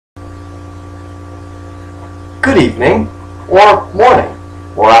good evening, or morning,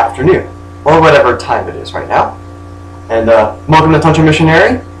 or afternoon, or whatever time it is right now. And welcome to Touch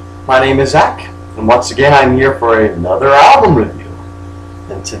Missionary. My name is Zach, and once again I'm here for another album review.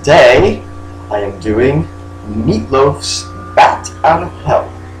 And today I am doing Loaf's Bat Out of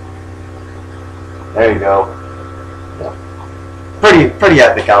Hell. There you go. Yeah. Pretty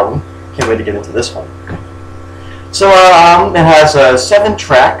epic album. Can't wait to get into this one. So it has 7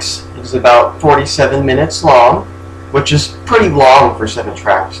 tracks. It's about 47 minutes long, which is pretty long for 7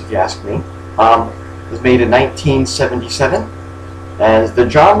 tracks, if you ask me. It was made in 1977, and the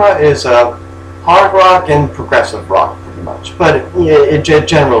genre is hard rock and progressive rock, pretty much. But it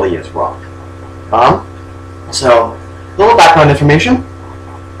generally is rock. So, a little background information.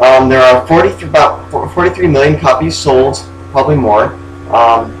 There are about 43 million copies sold, probably more.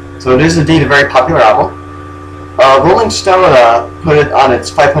 So it is indeed a very popular album. Rolling Stone put it on its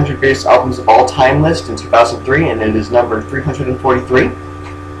 500 greatest albums of all time list in 2003, and it is number 343.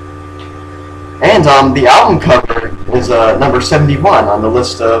 And the album cover is number 71 on the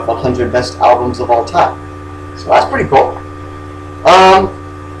list of 100 best albums of all time. So that's pretty cool.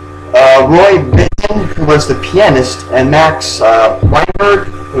 Roy Bittan, who was the pianist, and Max Weinberg,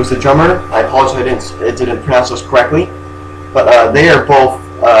 who was the drummer. I apologize, I didn't pronounce those correctly, but they are both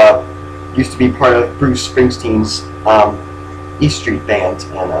used to be part of Bruce Springsteen's E Street band,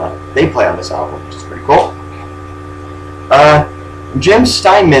 and they play on this album, which is pretty cool. Jim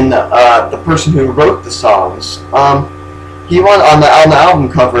Steinman, the person who wrote the songs, he won on the album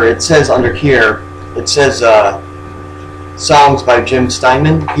cover. It says under here, it says songs by Jim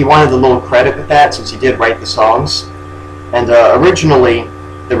Steinman. He wanted a little credit with that since he did write the songs, and originally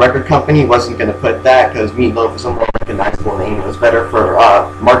the record company wasn't going to put that because Loaf is a more recognizable name. It was better for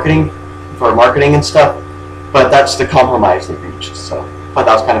marketing and stuff, but that's the compromise they reached, so I thought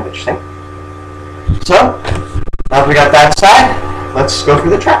that was kind of interesting. So, now that we got that side, let's go through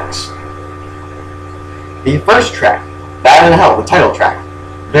the tracks. The first track, Bat in Hell, the title track.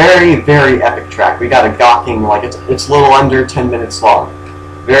 Very, very epic track. We got a gawking, like it's a little under 10 minutes long.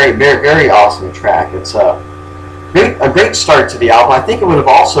 Very, very, very awesome track. It's a great start to the album. I think it would have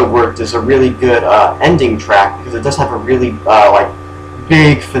also worked as a really good ending track because it does have a really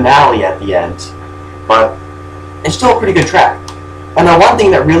big finale at the end, but it's still a pretty good track. And the one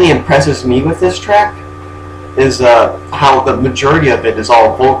thing that really impresses me with this track is how the majority of it is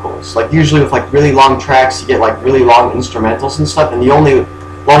all vocals. Like usually with really long tracks, you get really long instrumentals and stuff, and the only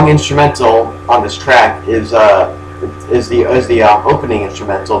long instrumental on this track is the opening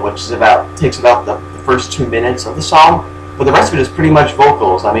instrumental, which is takes about the first 2 minutes of the song. But the rest of it is pretty much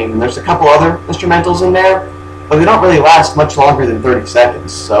vocals. I mean, there's a couple other instrumentals in there, but they don't really last much longer than 30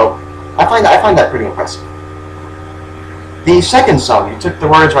 seconds, so I find that pretty impressive. The second song, you took the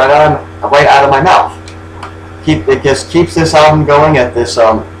words right out of my mouth. It just keeps this album going at this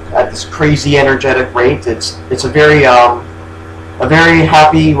crazy energetic rate. It's a very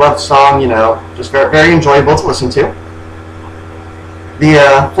happy love song, just very, very enjoyable to listen to.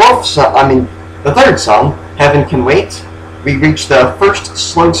 The third song, Heaven Can Wait. We reached the first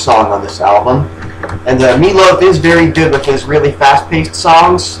slow song on this album. And Loaf is very good with his really fast-paced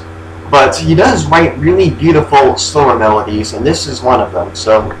songs, but he does write really beautiful slower melodies, and this is one of them.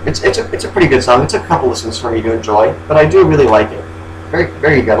 So it's a pretty good song. It took a couple listens for me to enjoy, but I do really like it. Very,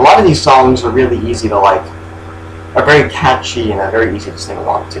 very good. A lot of these songs are really easy to like, are very catchy, and are very easy to sing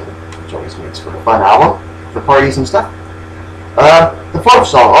along to, which always makes for a fun album for parties and stuff. The fourth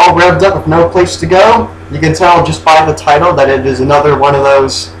song, All Revved Up with No Place to Go. You can tell just by the title that it is another one of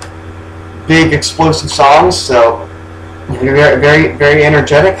those big explosive songs, so very, very, very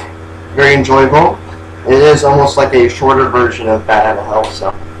energetic, very enjoyable. It is almost like a shorter version of Bat Out of Hell,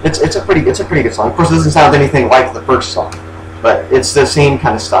 so it's a pretty good song. Of course, it doesn't sound anything like the first song, but it's the same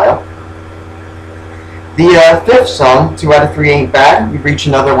kind of style. The fifth song, 2 Out of 3 Ain't Bad. We reach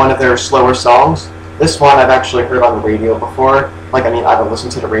another one of their slower songs. This one I've actually heard on the radio before. I don't listen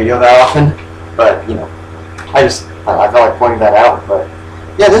to the radio that often, but I felt like pointing that out. But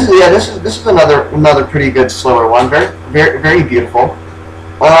yeah, this is another pretty good slower one. Very, very, very beautiful.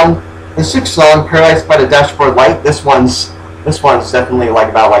 The sixth song, Paradise by the Dashboard Light. This one's definitely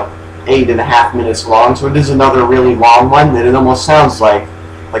about 8.5 minutes long. So it is another really long one, and it almost sounds like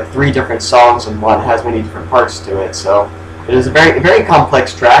 3 different songs in one. It has many different parts to it. So it is a very, very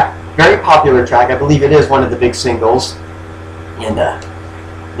complex track, very popular track. I believe it is one of the big singles, and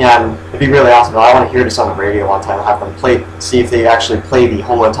it'd be really awesome. I want to hear this on the radio one time. I'll have them see if they actually play the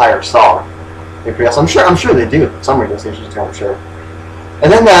whole entire song. It'd be pretty awesome. I'm sure they do. Some radio stations do, I'm sure.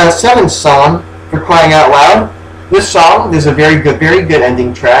 And then the seventh song, For Crying Out Loud, this song is a very good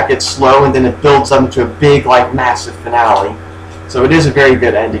ending track. It's slow and then it builds up into a big, like, massive finale. So it is a very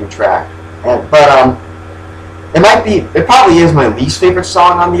good ending track. But it probably is my least favorite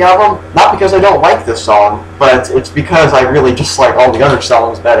song on the album. Not because I don't like this song, but it's because I really just like all the other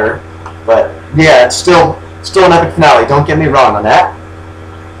songs better. But yeah, it's still an epic finale. Don't get me wrong on that.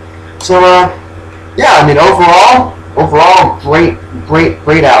 So yeah, I mean overall,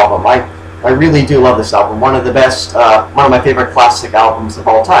 great album. I really do love this album. One of the best, one of my favorite classic albums of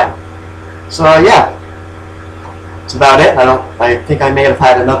all time. So yeah, that's about it. I think I may have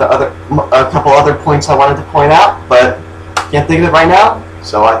had a couple other points I wanted to point out, but can't think of it right now.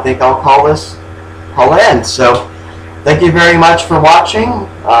 So I think I'll call it end. So thank you very much for watching,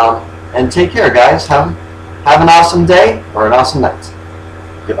 and take care, guys. Have an awesome day or an awesome night.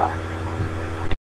 Goodbye.